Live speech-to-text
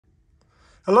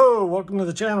Hello, welcome to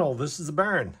the channel. This is the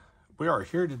Baron. We are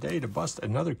here today to bust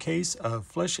another case of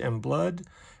Flesh and Blood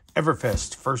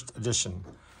EverFest First Edition.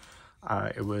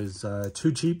 It was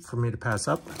too cheap for me to pass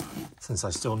up. Since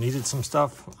I still needed some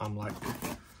stuff, I'm like,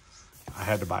 I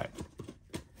had to buy it.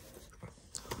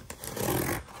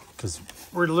 Because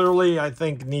we're literally, I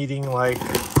think, needing like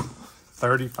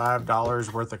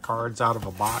 $35 worth of cards out of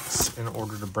a box in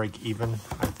order to break even.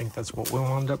 I think that's what we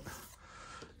wound up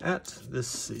at. Let's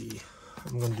see.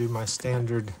 I'm going to do my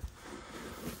standard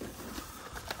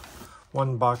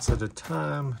one box at a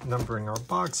time, numbering our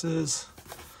boxes.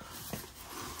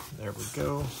 There we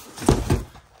go.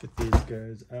 Get these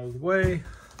guys out of the way.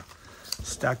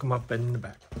 Stack them up in the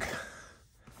back.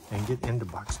 And get into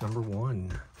box number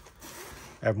one.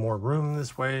 Have more room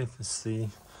this way. Let's see.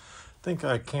 I think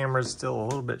our camera's still a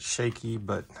little bit shaky,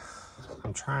 but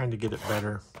I'm trying to get it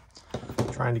better. I'm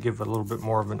trying to give a little bit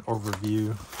more of an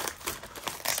overview.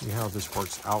 See how this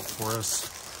works out for us.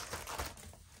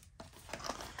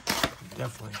 We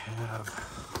definitely have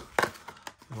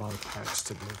a lot of packs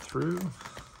to go through.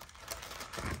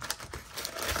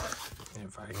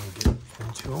 If I can get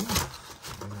into them,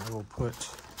 and I will put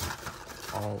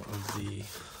all of the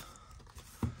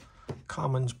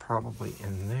commons probably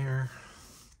in there.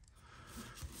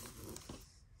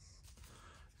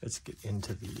 Let's get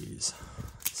into these.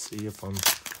 See if I'm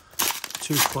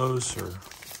too close or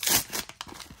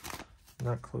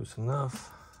not close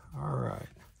enough. All right.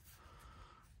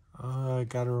 I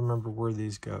gotta remember where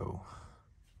these go.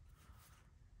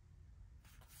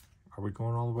 Are we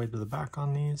going all the way to the back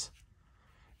on these?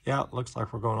 Yeah, it looks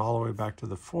like we're going all the way back to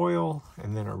the foil,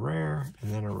 and then a rare,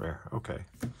 and then a rare. Okay.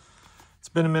 It's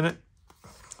been a minute.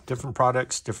 Different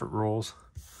products, different rules.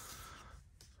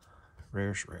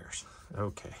 Rares, rares.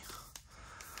 Okay.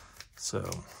 So,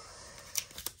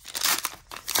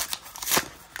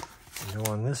 you know,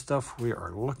 on this stuff, we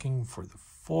are looking for the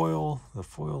foil. The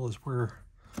foil is where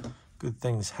good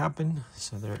things happen.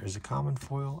 So there is a common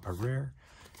foil, a rare,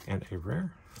 and a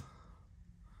rare.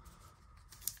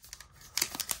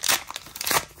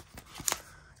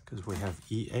 Because we have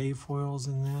EA foils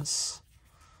in this.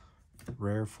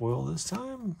 Rare foil this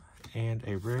time, and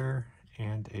a rare,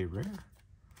 and a rare.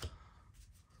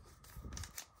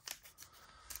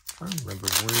 I don't remember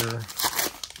where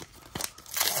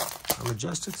our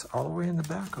Majestics all the way in the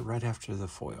back or right after the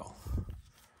foil.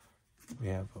 We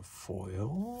have a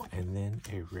foil and then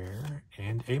a rare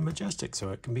and a Majestic,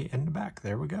 so it can be in the back.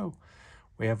 There we go.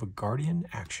 We have a Guardian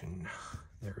Action.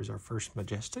 There is our first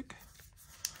Majestic.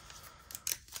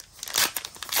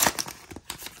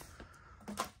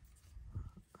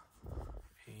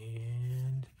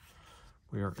 And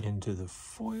we are into the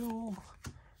foil,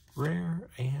 rare,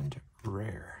 and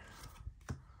rare.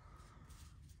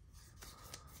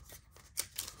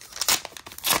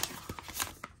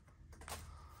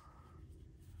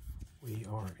 We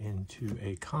are into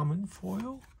a common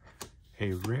foil,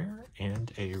 a rare,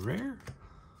 and a rare.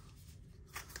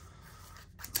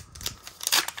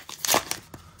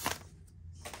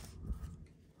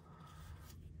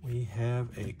 We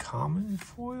have a common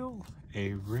foil,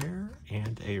 a rare,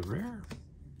 and a rare.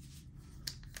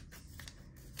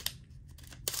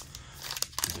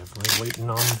 Definitely waiting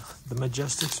on the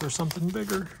Majestics or something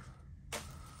bigger.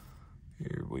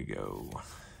 Here we go.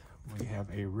 We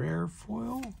have a rare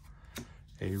foil,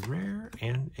 a rare,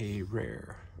 and a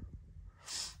rare.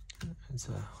 It's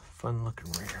a fun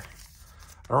looking rare.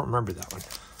 I don't remember that one.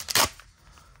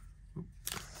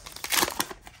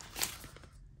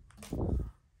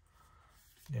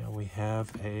 Now we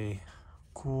have a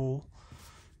cool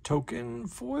token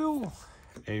foil,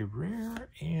 a rare,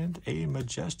 and a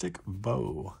Majestic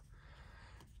bow.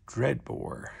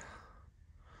 Dreadbore.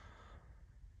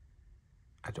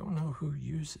 I don't know who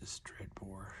uses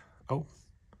Dreadbore. Oh,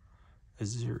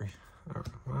 Azuri. I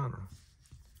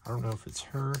don't know if it's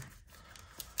her.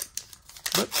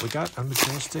 But we got a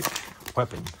Majestic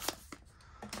weapon.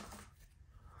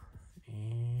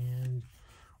 And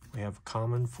we have a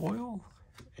common foil,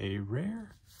 a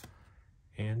rare,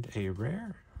 and a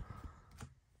rare.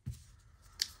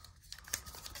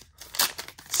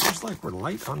 Seems like we're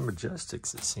light on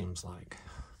Majestics, it seems like.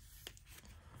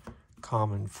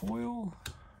 Common foil,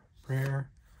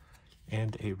 rare,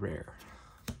 and a rare.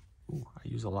 Ooh, I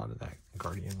use a lot of that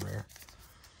Guardian rare.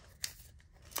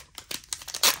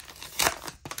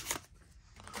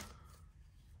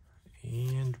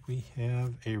 And we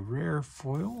have a rare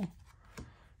foil,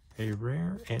 a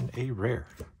rare, and a rare.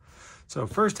 So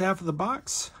first half of the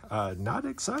box, not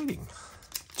exciting.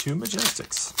 2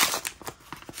 Majestics.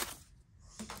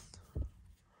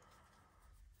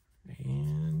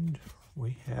 And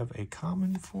we have a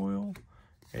common foil,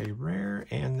 a rare,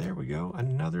 and there we go,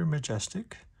 another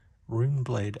Majestic. Rune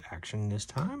Blade action this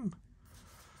time.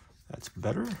 That's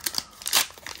better.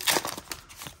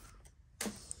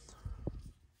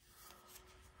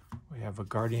 We have a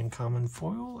Guardian Common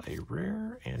Foil, a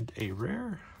rare, and a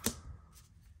rare.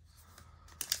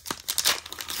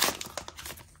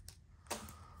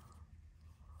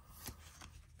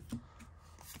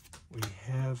 We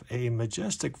have a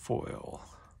Majestic Foil,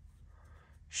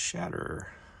 Shatter,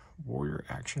 Warrior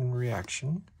Action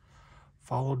Reaction,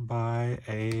 followed by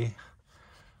a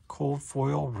Cold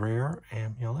Foil Rare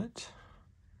Amulet.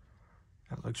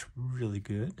 That looks really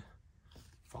good.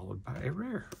 Followed by a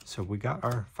rare. So we got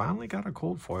finally got a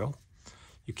Cold Foil.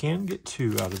 You can get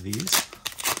 2 out of these.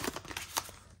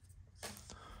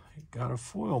 Got a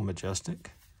Foil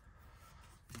Majestic,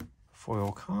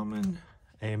 Foil Common,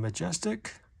 a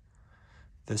Majestic.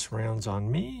 This rounds on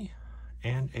me,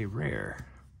 and a rare.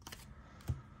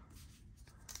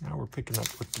 Now we're picking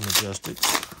up with the Majestics.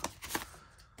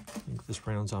 I think this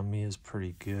rounds on me is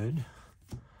pretty good.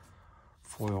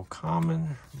 Foil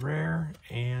Common, rare,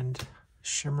 and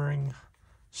Shimmering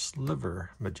Sliver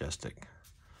Majestic.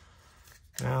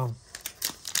 Now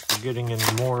we're getting in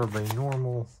more of a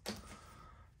normal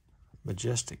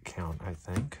Majestic count, I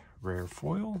think. Rare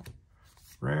Foil,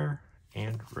 rare,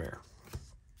 and rare.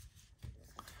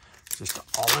 Just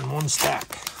all in one stack.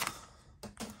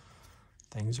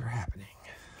 Things are happening.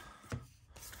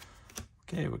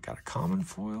 Okay, we got a Common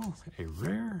Foil, a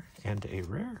rare, and a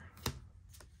rare.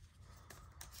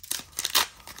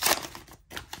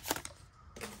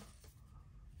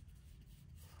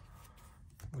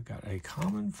 We got a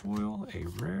Common Foil, a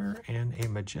rare, and a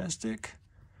Majestic.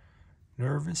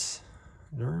 Nerves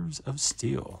of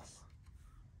Steel.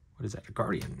 What is that? A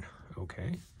Guardian.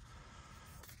 Okay.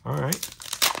 All right.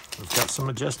 We've got some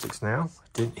Majestics now.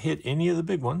 Didn't hit any of the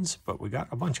big ones, but we got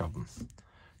a bunch of them.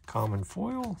 Common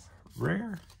Foil,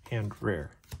 rare, and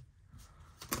rare.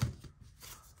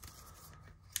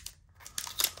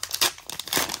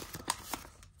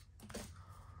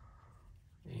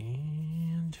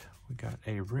 And we got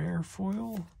a rare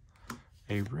foil,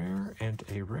 a rare, and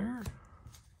a rare.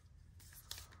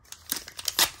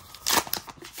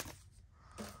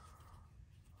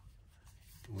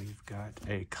 We've got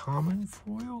a common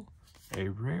foil, a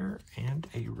rare, and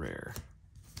a rare.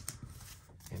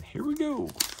 And here we go.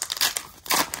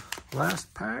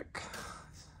 Last pack.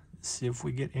 Let's see if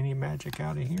we get any magic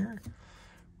out of here.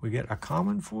 We get a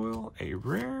common foil, a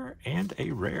rare, and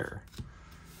a rare.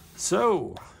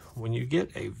 So, when you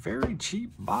get a very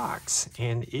cheap box,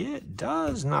 and it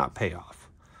does not pay off.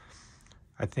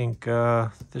 I think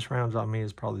this rounds on me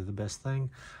is probably the best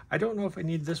thing. I don't know if I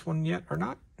need this one yet or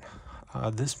not.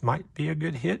 This might be a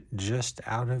good hit just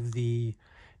out of the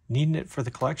needing it for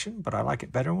the collection, but I like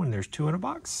it better when there's 2 in a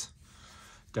box.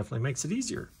 Definitely makes it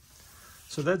easier.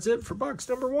 So that's it for box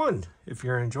number 1. If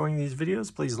you're enjoying these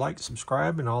videos, please like,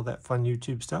 subscribe, and all that fun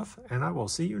YouTube stuff, and I will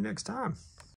see you next time.